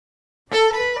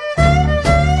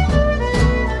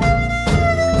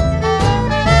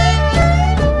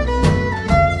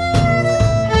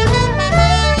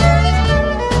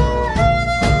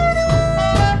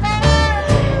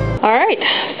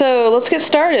let's get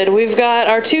started. We've got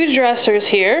our two dressers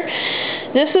here.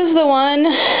 This is the one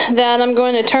that I'm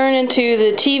going to turn into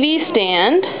the TV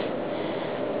stand.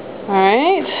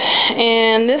 Alright,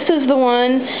 and this is the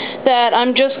one that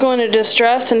I'm just going to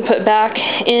distress and put back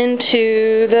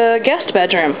into the guest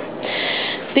bedroom.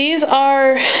 These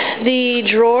are the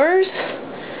drawers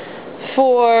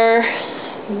for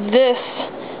this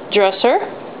dresser.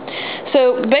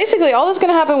 So basically all that's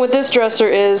going to happen with this dresser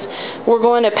is we're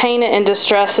going to paint it and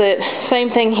distress it.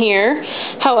 Same thing here.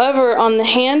 However, on the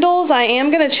handles, I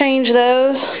am going to change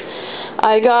those.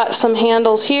 I got some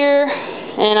handles here,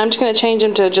 and I'm just going to change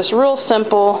them to just real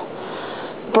simple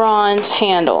bronze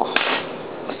handle.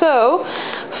 So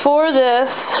for this,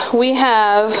 we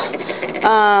have,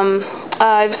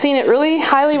 I've seen it really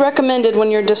highly recommended when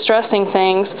you're distressing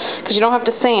things because you don't have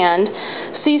to sand.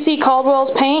 Ce Caldwell's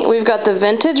paint. We've got the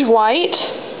vintage white,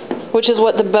 which is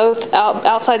what the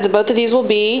outsides of both of these will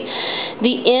be.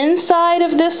 The inside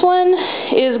of this one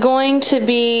is going to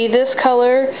be this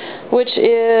color, which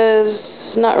is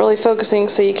not really focusing,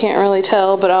 so you can't really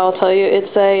tell, but I'll tell you,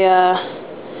 it's a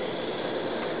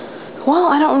well,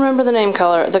 I don't remember the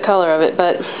color of it,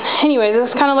 but anyway, this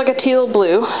is kind of like a teal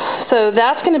blue. So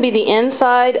that's going to be the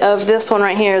inside of this one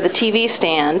right here, the TV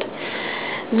stand.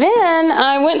 Then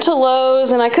I went to Lowe's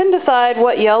and I couldn't decide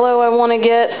what yellow I want to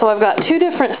get, so I've got two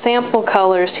different sample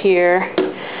colors here.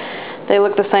 They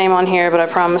look the same on here, but I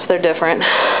promise they're different.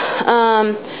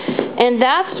 And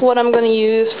that's what I'm going to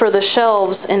use for the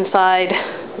shelves inside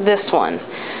this one.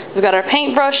 We've got our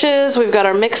paint brushes, we've got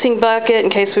our mixing bucket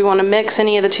in case we want to mix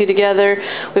any of the two together.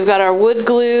 We've got our wood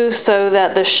glue so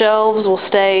that the shelves will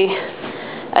stay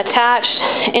attached.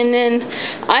 And then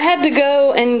I had to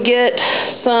go and get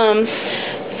some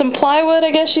plywood,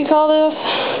 I guess you call this,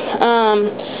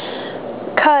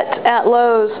 cut at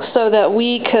Lowe's so that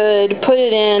we could put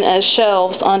it in as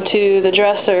shelves onto the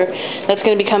dresser that's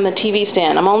going to become the TV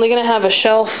stand. I'm only going to have a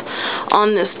shelf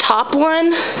on this top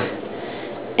one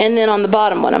and then on the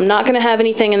bottom one. I'm not going to have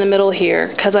anything in the middle here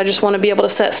because I just want to be able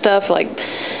to set stuff like,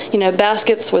 you know,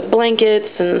 baskets with blankets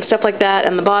and stuff like that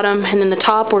in the bottom, and then the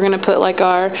top we're going to put like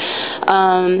our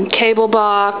cable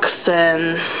box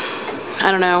and I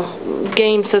don't know,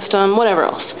 game system, whatever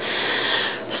else.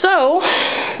 So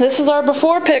this is our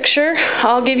before picture.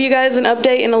 I'll give you guys an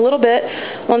update in a little bit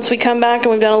once we come back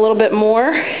and we've done a little bit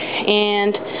more.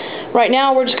 And right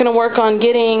now we're just going to work on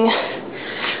getting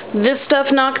this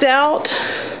stuff knocked out,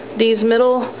 these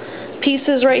middle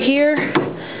pieces right here,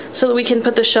 so that we can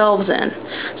put the shelves in.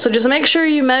 So just make sure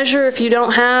you measure. If you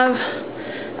don't have,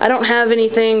 I don't have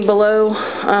anything below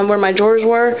where my drawers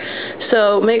were,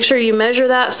 so make sure you measure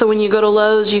that so when you go to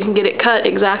Lowe's you can get it cut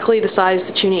exactly the size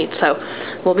that you need. So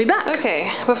we'll be back.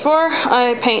 Okay, before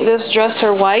I paint this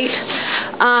dresser white,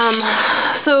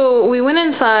 so we went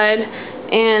inside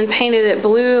and painted it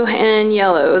blue and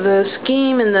yellow. The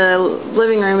scheme in the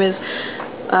living room is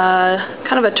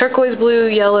kind of a turquoise blue,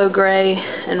 yellow, gray,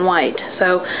 and white.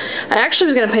 So I actually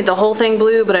was going to paint the whole thing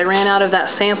blue, but I ran out of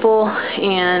that sample,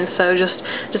 and so just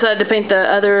decided to paint the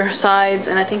other sides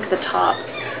and I think the top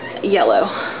yellow.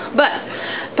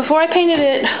 But before I painted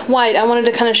it white, I wanted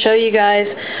to kind of show you guys,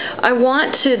 I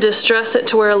want to distress it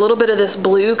to where a little bit of this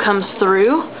blue comes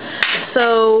through.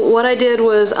 So what I did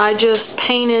was I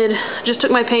just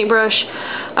took my paintbrush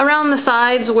around the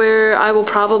sides where I will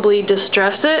probably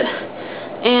distress it,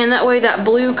 and that way that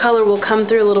blue color will come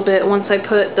through a little bit once I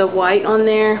put the white on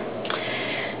there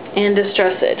and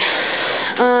distress it.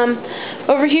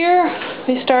 Over here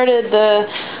we started the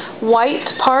white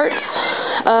part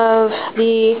of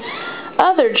the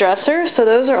other dresser, so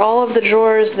those are all of the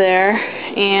drawers there,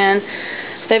 and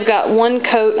they've got one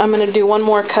coat. I'm going to do one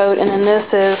more coat, and then this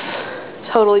is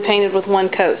totally painted with one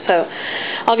coat. So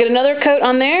I'll get another coat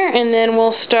on there and then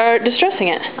we'll start distressing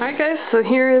it. Alright guys, so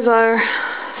here is our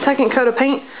second coat of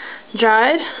paint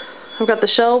dried. I've got the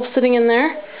shelves sitting in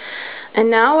there,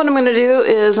 and now what I'm going to do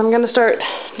is I'm going to start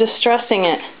distressing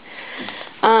it.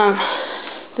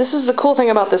 This is the cool thing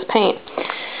about this paint.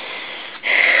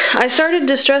 I started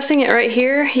distressing it right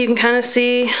here. You can kind of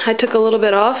see I took a little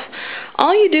bit off.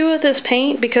 All you do with this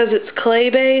paint, because it's clay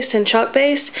based and chalk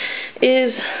based,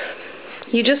 is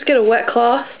you just get a wet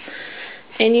cloth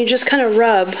and you just kind of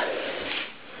rub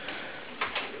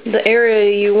the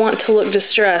area you want to look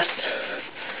distressed,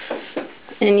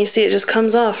 and you see it just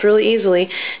comes off really easily,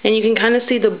 and you can kind of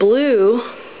see the blue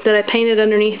that I painted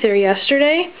underneath there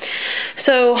yesterday.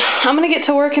 So I'm going to get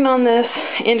to working on this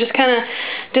and just kind of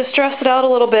distress it out a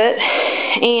little bit,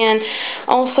 and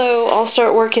also I'll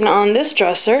start working on this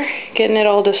dresser, getting it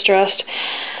all distressed,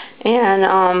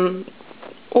 and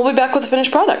we'll be back with the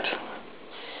finished product.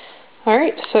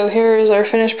 Alright, so here is our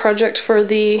finished project for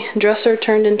the dresser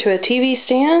turned into a TV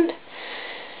stand.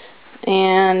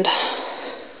 And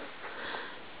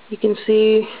you can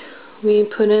see we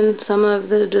put in some of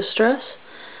the distress,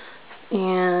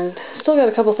 and still got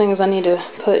a couple things I need to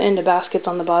put into baskets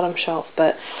on the bottom shelf,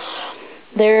 but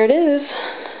there it is,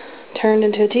 turned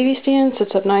into a TV stand,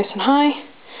 sits up nice and high,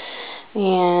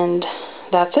 and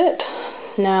that's it.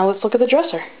 Now let's look at the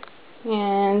dresser.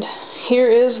 And here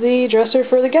is the dresser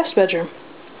for the guest bedroom.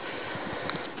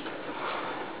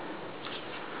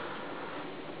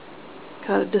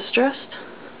 Got it distressed.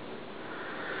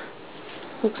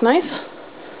 Looks nice.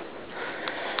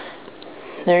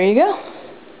 There you go.